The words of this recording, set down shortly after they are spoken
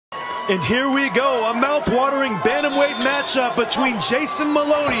And here we go, a mouth-watering bantamweight matchup between Jasón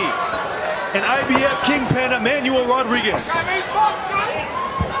Moloney and IBF Kingpin Emmanuel Rodriguez.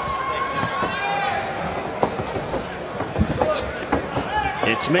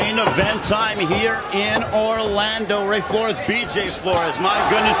 It's main event time here in Orlando. Ray Flores, BJ Flores. My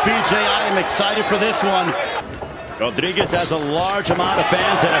goodness, BJ, I am excited for this one. Rodriguez has a large amount of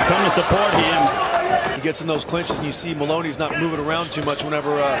fans that have come to support him. He gets in those clinches and you see Moloney's not moving around too much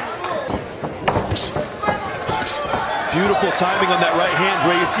whenever... Beautiful timing on that right hand,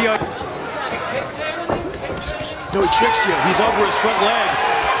 Ray. You see how... No, he tricks you. He's over his front leg.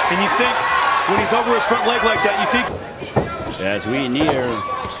 And you think, when he's over his front leg like that, you think... As we near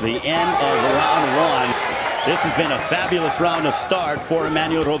the end of round one, this has been a fabulous round to start for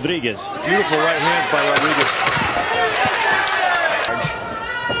Emmanuel Rodriguez. Beautiful right hands by Rodriguez.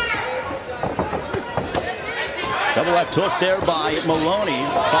 Double left hook there by Moloney,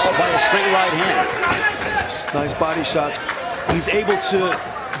 followed by a straight right hand. Nice body shots. He's able to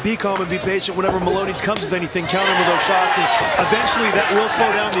be calm and be patient whenever Moloney comes with anything, counter with those shots, and eventually that will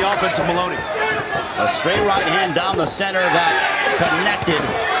slow down the offense of Moloney. A straight right hand down the center that connected.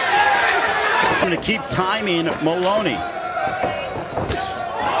 To keep timing Moloney.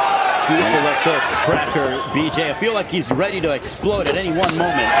 Beautiful left hook. Cracker, BJ. I feel like he's ready to explode at any one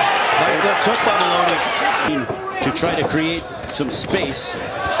moment. Nice left hook by Moloney. To try to create some space.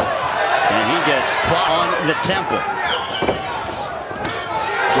 And he gets on the temple.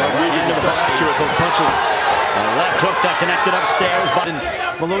 Rodriguez is so accurate with those punches. A left hook that connected upstairs. But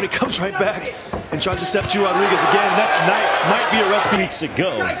Moloney comes right back and tries to step to Rodriguez again. That might be a recipe. Weeks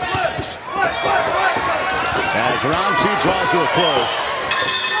ago. As round two draws to a close.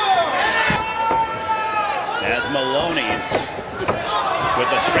 As Moloney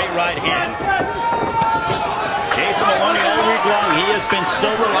with a straight right hand. Jasón Moloney all week long, he has been so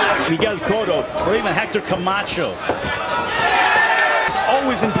relaxed. Miguel Cotto or even Hector Camacho. He's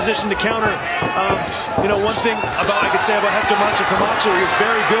always in position to counter. You know, one thing I could say about Hector Camacho, he is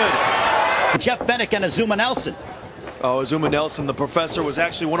very good. Jeff Fenech and Azuma Nelson. Oh, Azuma Nelson, the professor, was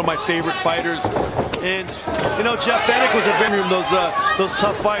actually one of my favorite fighters. And, you know, Jeff Fenech was a very those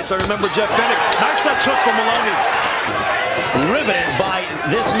tough fights. I remember Jeff Fenech. Nice left hook from Moloney. Riveted by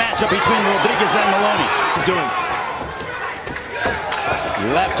this matchup between Rodriguez and Moloney. He's doing.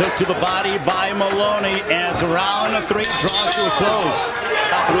 Left hook to the body by Moloney as round three draws to a close.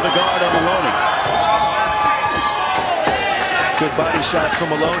 Out through the guard of Moloney. Good body shots from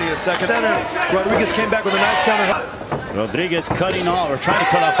Moloney. A second center. Rodriguez came back with a nice counter. Rodriguez cutting off, or trying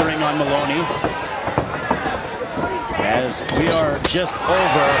to cut off the ring on Moloney. As we are just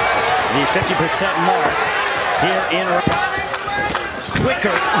over the 50% mark here in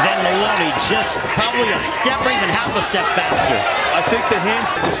quicker than Moloney, just probably a step or even half a step faster. I think the hands,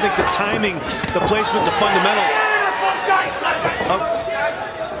 I just think the timing, the placement, the fundamentals.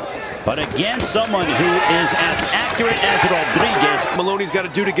 But again, someone who is as accurate as Rodriguez. Moloney's got to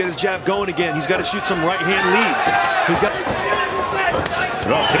do to get his jab going again. He's got to shoot some right hand leads. He's got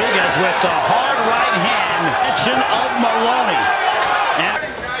Rodriguez with the hard right hand action of Moloney. And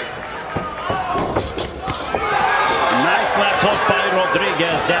nice left hook by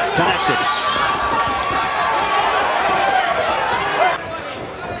Rodriguez that connected.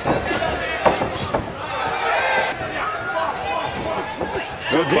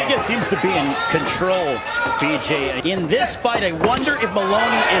 Rodriguez seems to be in control, BJ. In this fight, I wonder if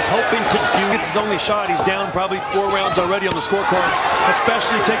Moloney is hoping to do... It's his only shot. He's down probably 4 rounds already on the scorecards,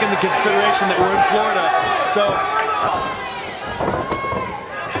 especially taking into consideration that we're in Florida. So...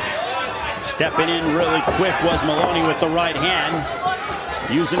 Stepping in really quick was Moloney with the right hand.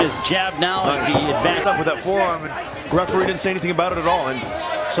 Using his jab now as he advanced up with that forearm. And the referee didn't say anything about it at all. And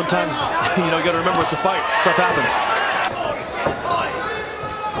sometimes, you know, you got to remember it's a fight. Stuff happens.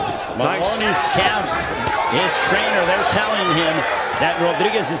 Moloney's camp, his trainer, they're telling him that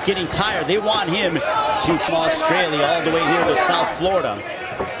Rodriguez is getting tired. They want him to Australia all the way here to South Florida.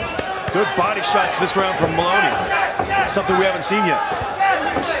 Good body shots this round from Moloney. Something we haven't seen yet.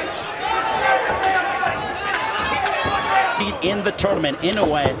 In the tournament, in a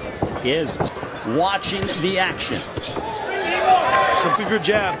way, is watching the action. Some of your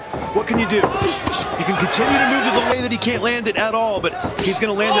jab, what can you do? You can continue to move it the way that he can't land it at all, but he's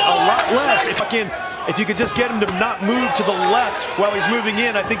going to land it a lot less. If you could just get him to not move to the left while he's moving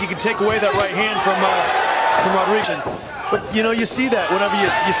in, I think you can take away that right hand from Rodriguez. But, you know, you see that whenever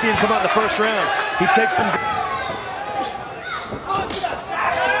you see him come out in the first round. He takes some...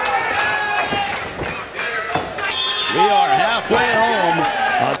 We are halfway home.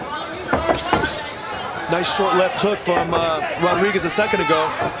 Nice short left hook from Rodriguez a second ago.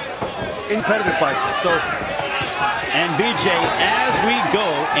 competitive fight. So, and BJ, as we go,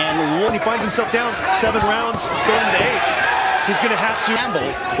 and when he finds himself down 7 rounds, going to the 8th, he's going to have to gamble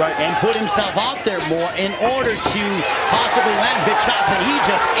and put himself out there more in order to possibly land big shots. And he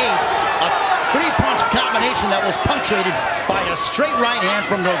just ate a 3-punch combination that was punctuated by a straight right hand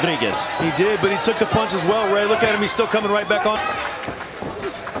from Rodriguez. He did, but he took the punch as well, Ray. Look at him, he's still coming right back on.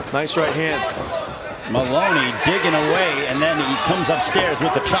 Nice right hand. Moloney digging away, and then he comes upstairs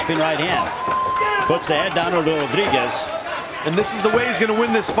with the chopping right hand. Puts the head down to Rodriguez. And this is the way he's going to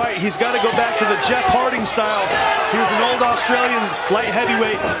win this fight. He's got to go back to the Jeff Harding style. He was an old Australian light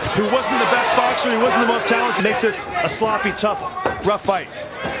heavyweight who wasn't the best boxer. He wasn't the most talented. Make this a sloppy, tough, rough fight.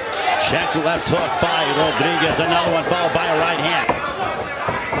 Check left hook by Rodriguez. Another one followed by a right hand.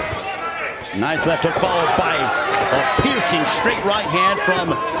 Nice left hook followed by a piercing straight right hand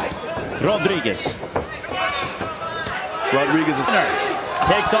from Rodriguez. Rodriguez is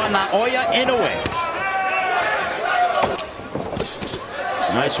takes on Naoya Inoue.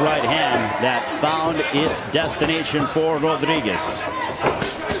 Nice right hand that found its destination for Rodriguez.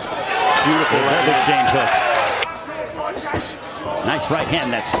 Beautiful right exchange hooks. Nice right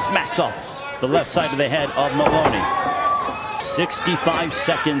hand that smacks off the left side of the head of Moloney. 65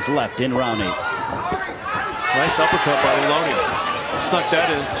 seconds left in round 8. Nice uppercut by Moloney. Snuck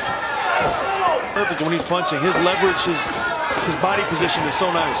that in. Perfect when he's punching. His leverage, his body position is so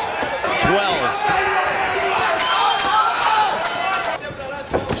nice. 12.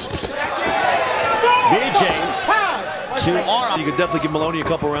 BJ to arm. You could definitely give Moloney a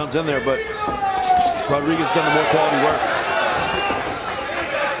couple rounds in there, but Rodriguez done the more quality work.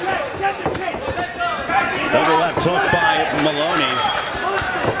 Double left hook by Moloney.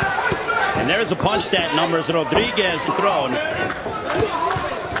 And there's a punch that numbers Rodriguez thrown.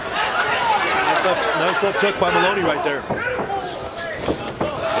 Nice left hook by Moloney right there.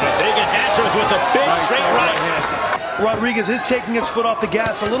 Rodriguez answers with a big straight right hand. Rodriguez is taking his foot off the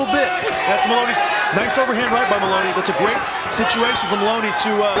gas a little bit. That's Moloney's nice overhand right by Moloney. That's a great situation for Moloney to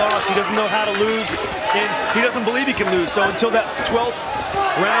lost. He doesn't know how to lose, and he doesn't believe he can lose. So until that 12th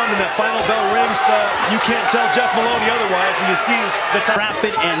round and that final bell rings, you can't tell Jeff Moloney otherwise. And you see the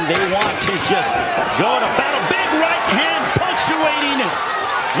rapid, and they want to just go to battle. Big right hand punctuating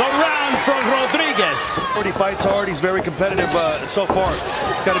the round from Rodriguez. He fights hard. He's very competitive so far.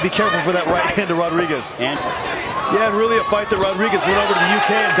 He's got to be careful for that right hand to Rodriguez. And yeah, really a fight that Rodriguez went over to the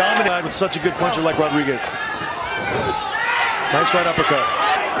UK and dominated with such a good puncher like Rodriguez. Nice right uppercut.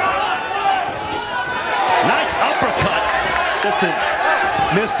 Nice uppercut. Distance.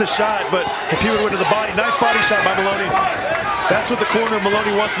 Missed the shot, but if he would have went to the body, nice body shot by Moloney. That's what the corner of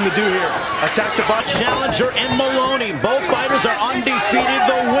Moloney wants him to do here. Attack the body. Challenger in Moloney. Both fighters are undefeated.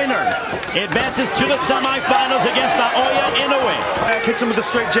 The winner advances to the semifinals against Naoya Inoue. Back hits him with a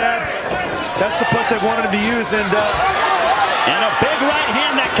straight jab. That's the punch they wanted him to use, and a big right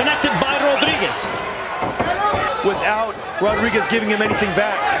hand that connected by Rodriguez. Without Rodriguez giving him anything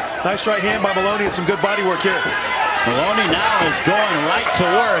back. Nice right hand by Moloney and some good body work here. Moloney now is going right to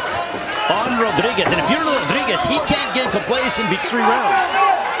work on Rodriguez. And if you're Rodriguez, he can't get complacent. 3 rounds.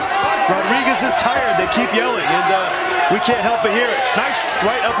 Rodriguez is tired. They keep yelling, and we can't help but hear it. Nice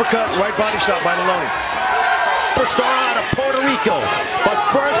right uppercut, right body shot by Moloney. Superstar out of Puerto Rico. But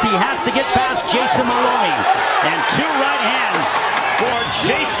first, he has to get past Jasón Moloney. And 2 right hands for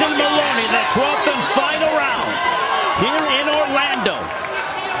Jasón Moloney, the 12th and final round here in Orlando.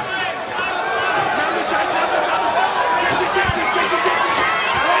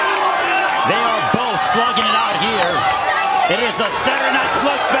 They are both slugging it out here. It is a Saturday night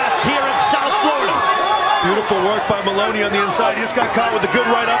slugfest here in South Florida. Beautiful work by Moloney on the inside. He just got caught with a good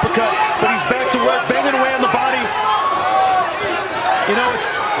right uppercut, but he's back to work, banging away on the body. You know,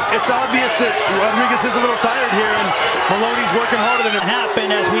 it's obvious that Rodriguez is a little tired here, and Moloney's working harder than it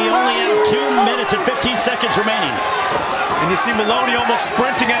happened as we only have 2 minutes and 15 seconds remaining. And you see Moloney almost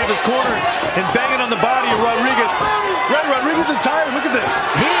sprinting out of his corner and banging on the body of Rodriguez. Rodriguez is tired. Look at this.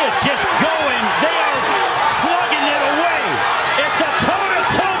 He is just going. They are slugging it away. It's a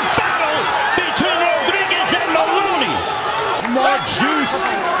toe-to-toe battle between Rodriguez and Moloney. More juice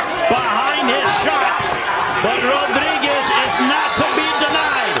behind his shots, but Rodriguez is not to be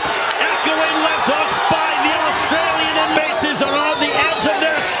denied. Echoing left hooks by the Australian, and bases are on the edge of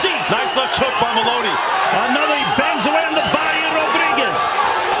their seats. Nice left hook by Moloney. Another, he bangs away on the body of Rodriguez.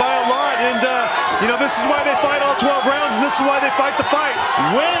 By a lot, and you know, this is why they fight all 12 rounds, and this is why they fight the fight.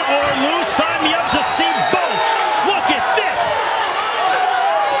 Win or lose, sign me up to see both. Look at this.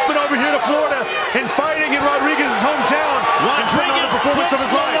 Been over here to Florida and fighting in Rodriguez's hometown. Rodriguez performance of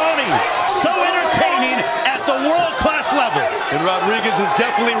his life. So entertaining at the world-class level. And And Rodriguez is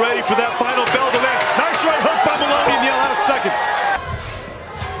definitely ready for that final bell to land. Nice right hook by Moloney in the last seconds.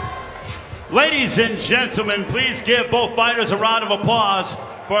 Ladies and gentlemen, please give both fighters a round of applause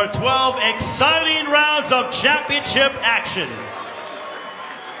for 12 exciting rounds of championship action.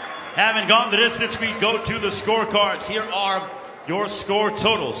 Having gone the distance, we go to the scorecards. Here are your score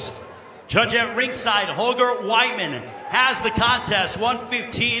totals. Judge at ringside, Holger Whiteman, has the contest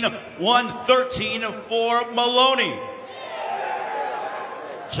 115-113 for Moloney.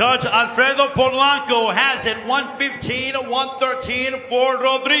 Judge Alfredo Polanco has it 115-113 for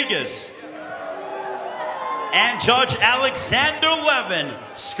Rodriguez. And Judge Alexander Levin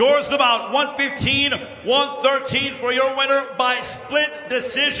scores the bout 115-113 for your winner by split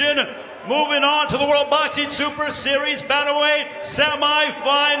decision. Moving on to the World Boxing Super Series Bantamweight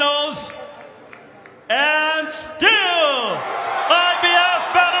semifinals. And still,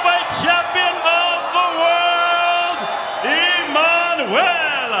 IBF Bantamweight Champion of the World, Emmanuel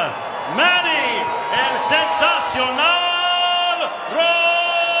Manny El Sensacional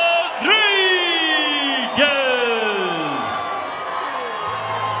Rodriguez.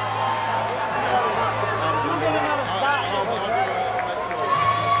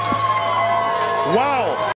 Wow.